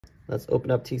let's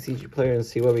open up tcgplayer and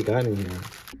see what we got in here.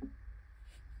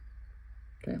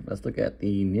 Okay, let's look at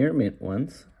the near mint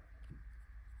ones.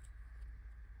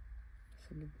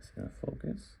 See if it's gonna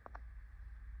focus.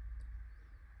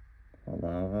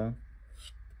 Lava,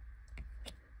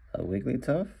 a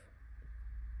Wigglytuff.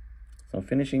 So I'm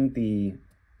finishing the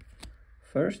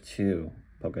first two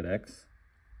Pokédex.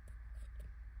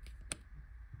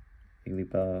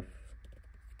 Wigglypuff.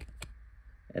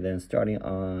 And then starting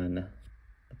on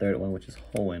the third one, which is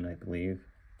Hoenn, I believe.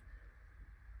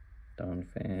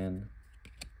 Donphan.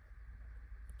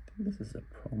 I think this is a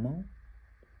promo.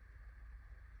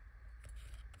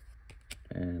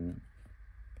 And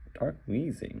Dark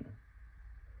Weezing.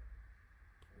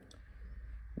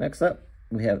 Next up,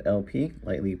 we have LP,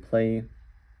 Lightly Play,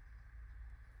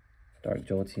 Dark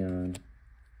Jolteon,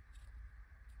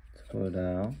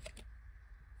 Totodile,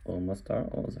 Omastar,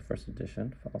 oh, it was the first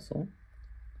edition, Fossil,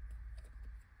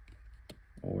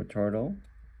 Turtle,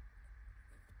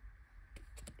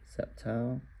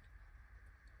 Sceptile,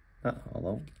 not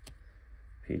Hollow,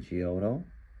 Pidgeotto,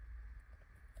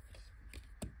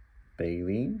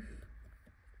 Bayleaf,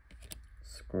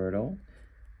 Squirtle.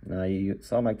 Now you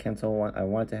saw my Kanto one. I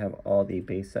wanted to have all the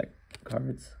base set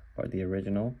cards, or the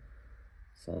original.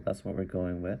 So that's what we're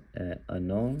going with.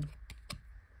 Unknown,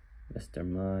 Mr.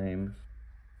 Mime,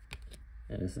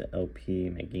 and this is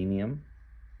LP Meganium.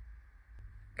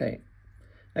 Okay,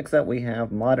 next up we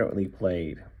have Moderately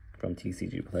Played from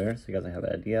tcgplayer. So you guys have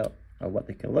an idea of what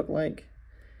they can look like,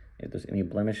 if there's any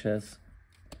blemishes.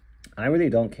 I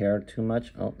really don't care too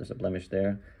much. Oh, there's a blemish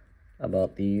there.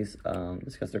 About these,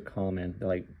 just because they're common. They're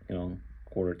like, you know,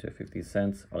 quarter to 50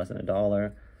 cents or less than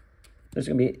 $1. There's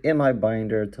gonna be in my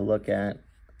binder to look at.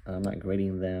 I'm not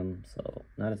grading them, so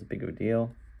not as big of a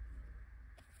deal.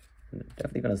 And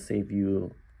definitely gonna save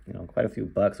you, you know, quite a few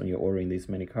bucks when you're ordering these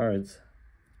many cards.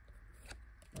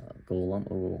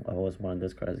 Golem, oh, I always wanted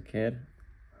this card as a kid.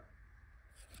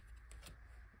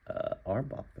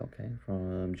 Arbok, okay,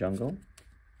 from Jungle.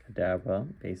 Kadabra,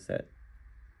 base set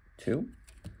 2.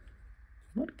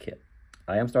 Mudkip.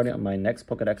 I am starting on my next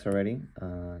Pokedex already,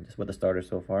 just with the starter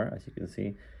so far, as you can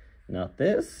see. Now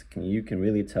this, you can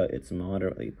really tell it's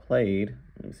moderately played.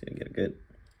 Let me see if I get a good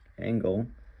angle.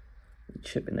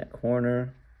 Chip in that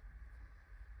corner.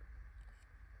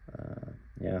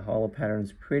 Yeah, hollow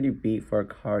pattern's pretty beat for a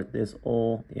card this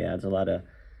old. Yeah, there's a lot of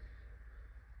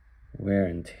wear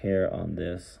and tear on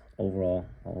this overall,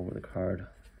 all over the card.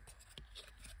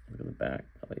 Look at the back.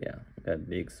 Oh yeah, got a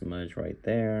big smudge right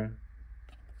there.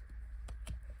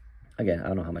 Again, I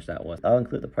don't know how much that was. I'll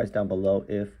include the price down below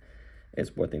if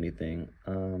it's worth anything.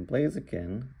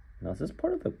 Blaziken. Now, is this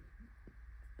part of the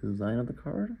design of the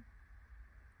card?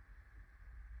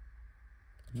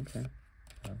 Okay.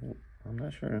 I'm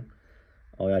not sure.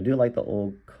 Oh, yeah, I do like the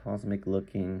old cosmic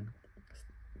looking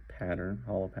pattern,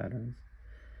 hollow patterns.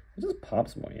 It just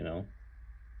pops more, you know.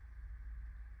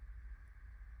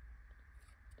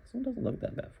 This one doesn't look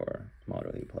that bad for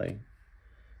moderately play.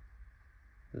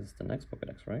 This is the next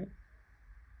Pokedex, right?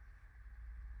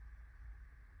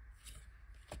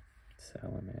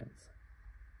 Salamence.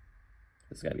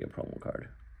 This gotta be a promo card.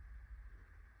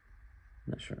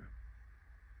 Not sure.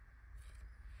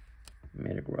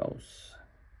 Metagross.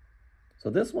 So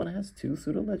this one has 2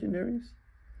 pseudo legendaries.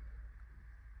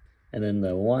 And then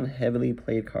the one heavily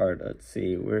played card, let's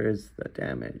see, where is the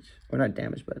damage? Or not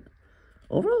damage, but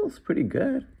overall it's pretty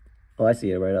good. Oh, I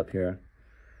see it right up here.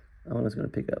 I was going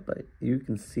to pick up, but you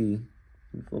can see,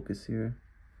 focus here.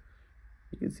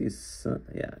 You can see some,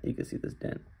 yeah, you can see this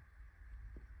dent.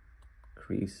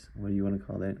 Crease, what do you want to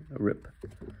call that? A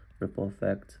ripple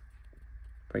effect.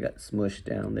 Probably got smushed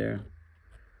down there.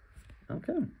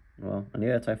 Okay, well, I need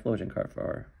a Typhlosion card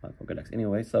for our Pokedex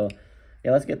anyway, so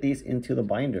yeah, let's get these into the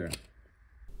binder.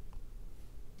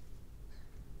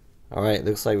 All right,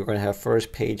 looks like we're going to have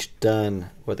first page done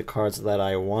with the cards that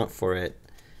I want for it.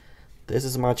 This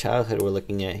is my childhood we're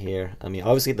looking at here. I mean,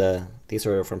 obviously these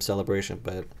are from Celebration,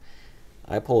 but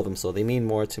I pulled them, so they mean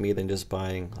more to me than just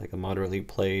buying like a moderately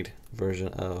played version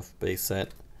of base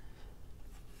set.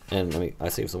 And I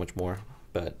saved so much more.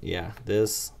 But yeah,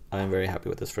 I'm very happy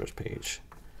with this first page.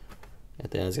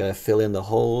 And then it's got to fill in the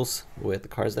holes with the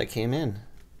cards that came in.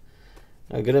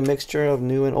 I get a mixture of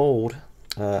new and old.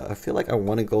 I feel like I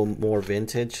want to go more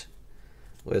vintage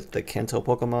with the Kanto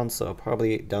Pokemon, so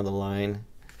probably down the line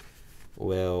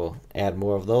we'll add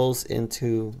more of those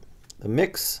into the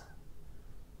mix.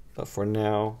 But for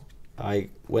now, I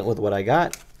went with what I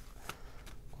got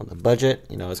on the budget.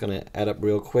 You know, it's going to add up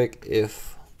real quick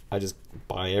if I just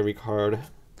buy every card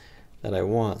that I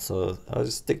want. So I'll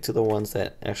just stick to the ones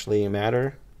that actually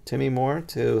matter to me more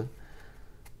to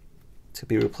to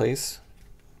be replaced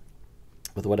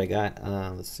with what I got.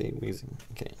 Let's see,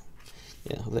 okay.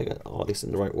 Yeah, hopefully I got all these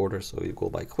in the right order so you go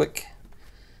by quick.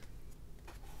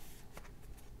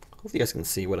 Hopefully you guys can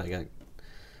see what I got.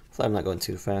 Hopefully I'm not going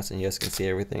too fast and you guys can see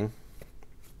everything.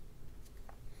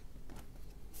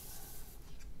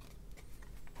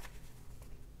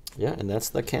 Yeah, and that's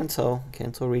the Kanto.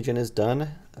 Kanto region is done.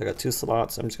 I got 2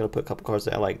 slots. I'm just gonna put a couple cards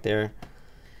that I like there.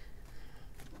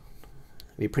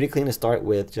 It'd be pretty clean to start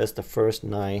with just the first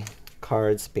 9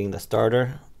 cards being the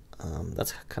starter.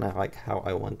 That's kind of like how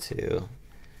I want to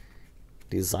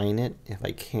design it. If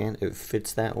I can, it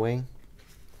fits that way.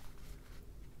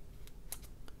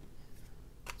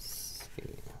 Let's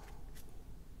see.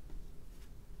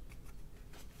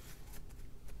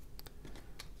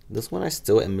 This one I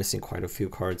still am missing quite a few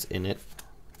cards in it.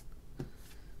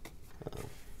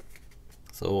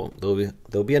 So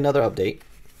there'll be another update.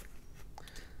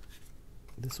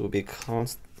 This will be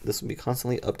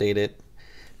constantly updated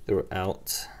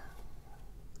throughout.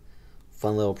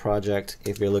 Fun little project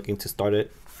if you're looking to start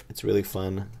it. It's really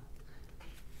fun.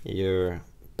 You're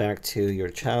back to your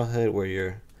childhood where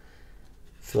you're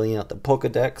filling out the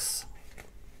Pokédex.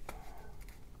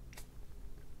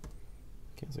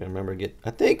 Okay, so I remember I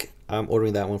think I'm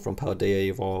ordering that one from Paldea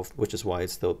Evolve, which is why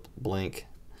it's still blank.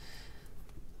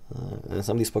 And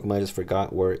some of these Pokemon I just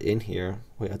forgot were in here.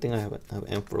 Wait, I think I have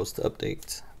Ampharos to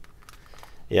update.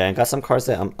 Yeah, I got some cards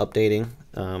that I'm updating.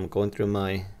 Going through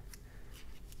my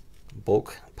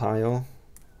bulk pile.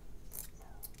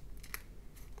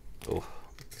 Oh,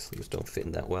 these sleeves don't fit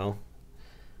in that well.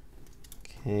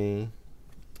 Okay,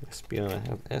 Espeon, I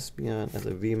have Espeon as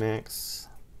a VMAX.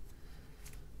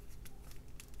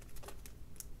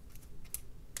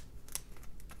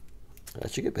 I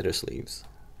should get better sleeves.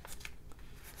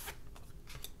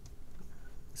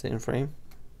 Is it in frame?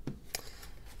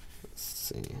 Let's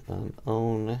see,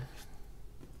 unown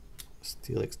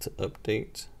Steelix to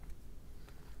update.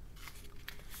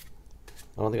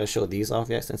 I don't think I showed these off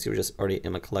yet since you were just already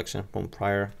in my collection from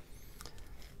prior.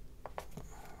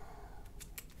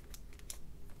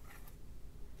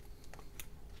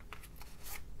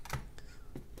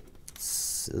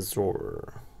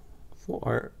 Scizor, full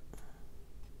art.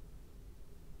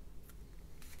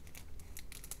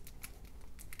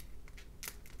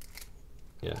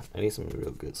 Yeah, I need some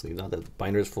real good sleeves. Now that the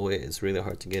binder's full, it's really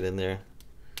hard to get in there.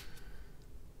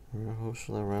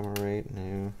 Hoshla, Ramarate,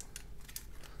 no.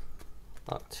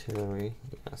 Octillery,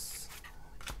 yes.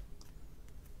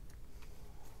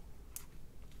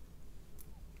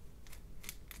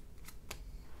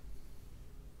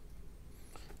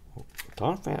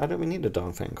 Donphan, I don't even need a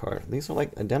Donphan card. These are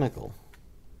like identical.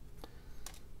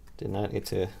 Did not need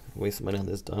to waste money on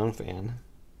this Donphan.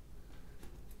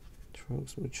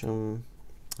 Troxmuchum.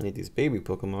 I need these baby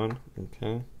Pokemon.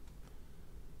 Okay.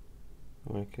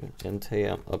 Okay.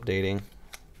 Entei, I'm updating.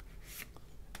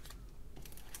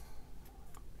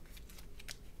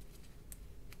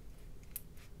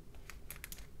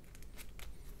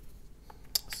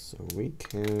 So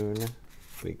Rikun,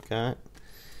 we got.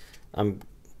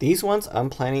 These ones I'm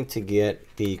planning to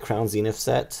get the Crown Zenith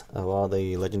set of all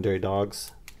the legendary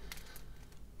dogs.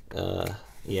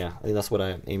 Yeah, I think that's what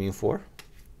I'm aiming for.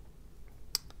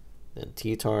 Then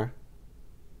T-Tar.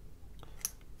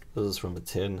 This is from a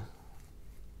tin.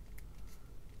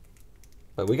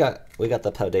 But we got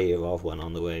the Paldea Evolve one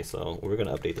on the way, so we're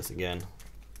gonna update this again.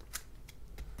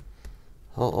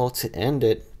 Oh, to end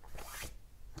it.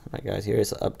 Alright guys, here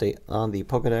is an update on the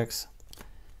Pokédex.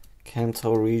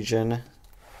 Kanto region.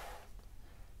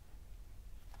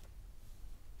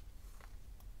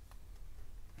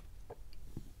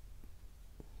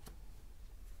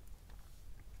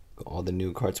 All the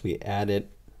new cards we added.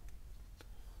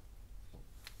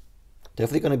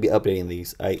 Definitely going to be updating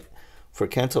these. For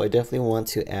Kanto, I definitely want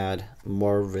to add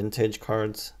more vintage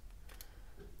cards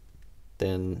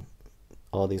than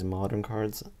all these modern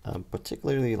cards.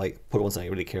 Particularly like Pokemon I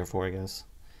really care for, I guess.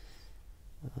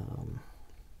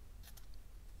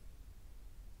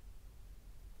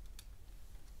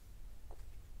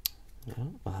 Yeah,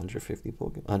 150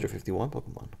 Pokemon, 151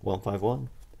 Pokemon, 151.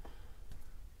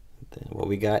 Then what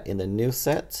we got in the new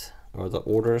set, or the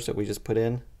orders that we just put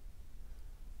in.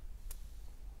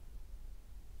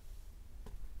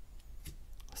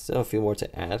 Still a few more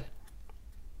to add.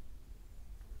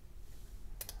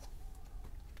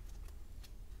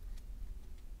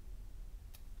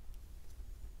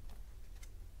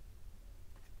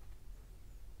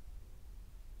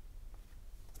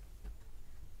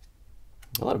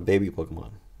 A lot of baby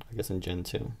Pokemon, I guess in Gen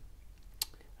 2.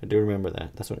 I do remember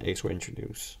that. That's when eggs were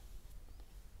introduced.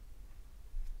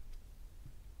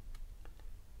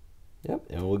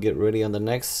 Yep, and we'll get ready on the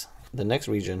next the next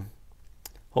region,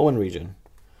 Hoenn region.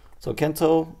 So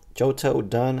Kanto, Johto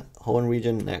done, Hoenn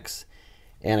region next.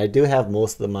 And I do have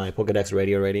most of my Pokedex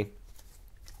ready already.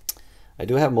 I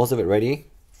do have most of it ready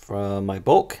from my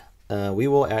bulk. We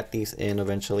will add these in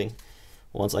eventually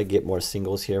once I get more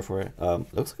singles here for it.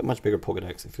 Looks like a much bigger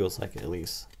Pokedex, it feels like it at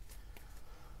least.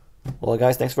 Well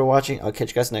guys, thanks for watching. I'll catch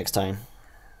you guys next time.